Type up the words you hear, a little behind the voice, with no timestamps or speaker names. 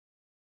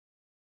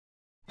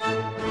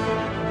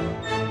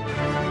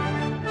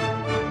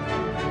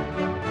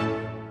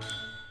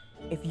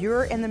If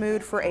you're in the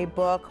mood for a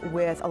book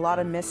with a lot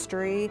of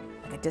mystery,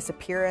 like a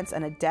disappearance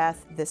and a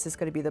death, this is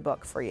going to be the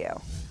book for you.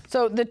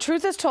 So The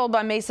Truth is Told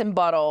by Mason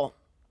Buttle,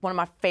 one of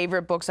my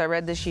favorite books I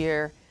read this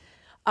year.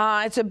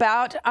 It's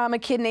about a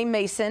kid named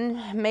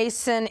Mason.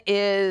 Mason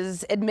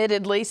is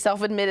admittedly,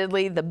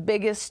 self-admittedly, the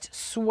biggest,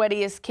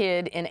 sweatiest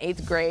kid in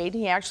 8th grade.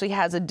 He actually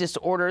has a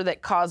disorder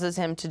that causes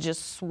him to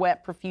just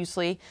sweat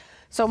profusely,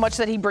 so much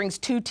that he brings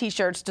 2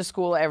 t-shirts to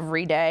school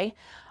every day.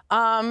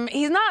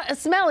 He's not a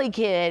smelly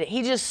kid,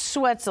 he just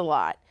sweats a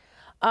lot.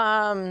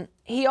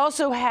 He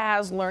also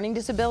has learning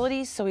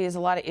disabilities, so he has a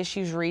lot of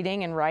issues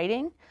reading and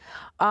writing.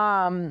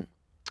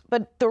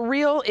 But the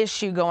real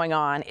issue going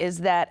on is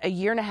that a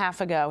year and a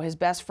half ago, his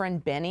best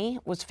friend Benny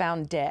was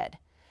found dead.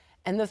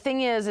 And the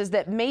thing is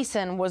that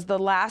Mason was the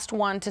last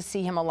one to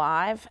see him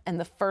alive and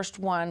the first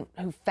one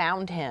who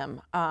found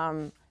him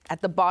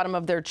at the bottom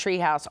of their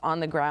treehouse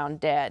on the ground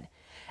dead.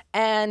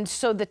 And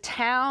so the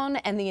town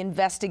and the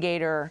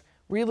investigator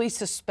really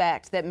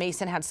suspect that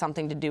Mason had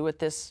something to do with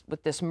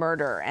this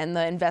murder, and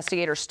the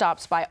investigator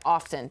stops by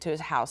often to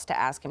his house to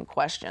ask him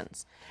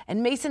questions.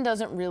 And Mason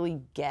doesn't really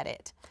get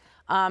it.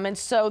 And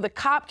so the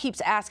cop keeps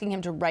asking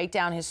him to write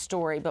down his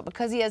story, but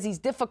because he has these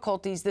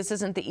difficulties, this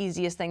isn't the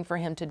easiest thing for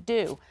him to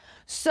do.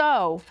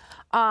 So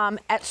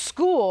at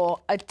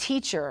school, a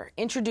teacher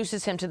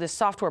introduces him to this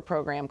software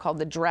program called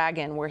the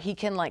Dragon, where he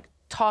can like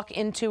talk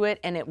into it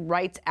and it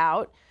writes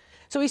out.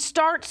 So he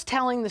starts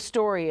telling the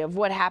story of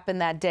what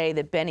happened that day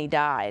that Benny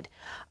died.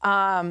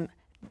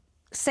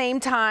 Same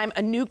time,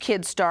 a new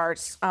kid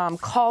starts,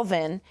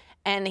 Colvin,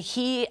 and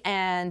he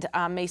and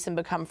Mason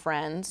become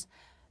friends.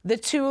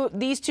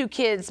 These two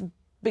kids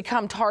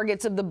become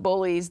targets of the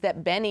bullies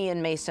that Benny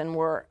and Mason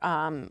were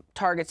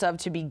targets of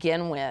to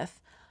begin with.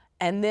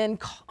 And then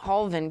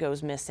Colvin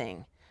goes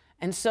missing.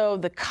 And so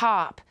the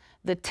cop,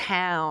 the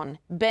town,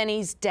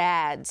 Benny's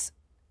dads,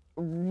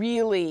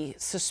 really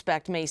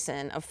suspect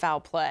Mason of foul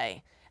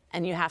play,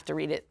 and you have to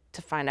read it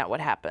to find out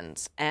what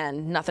happens.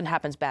 And nothing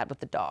happens bad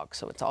with the dog,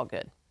 so it's all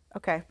good.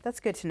 Okay,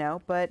 that's good to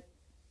know, but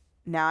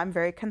now I'm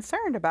very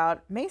concerned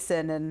about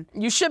Mason and...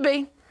 You should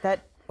be.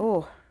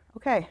 Oh,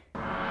 okay.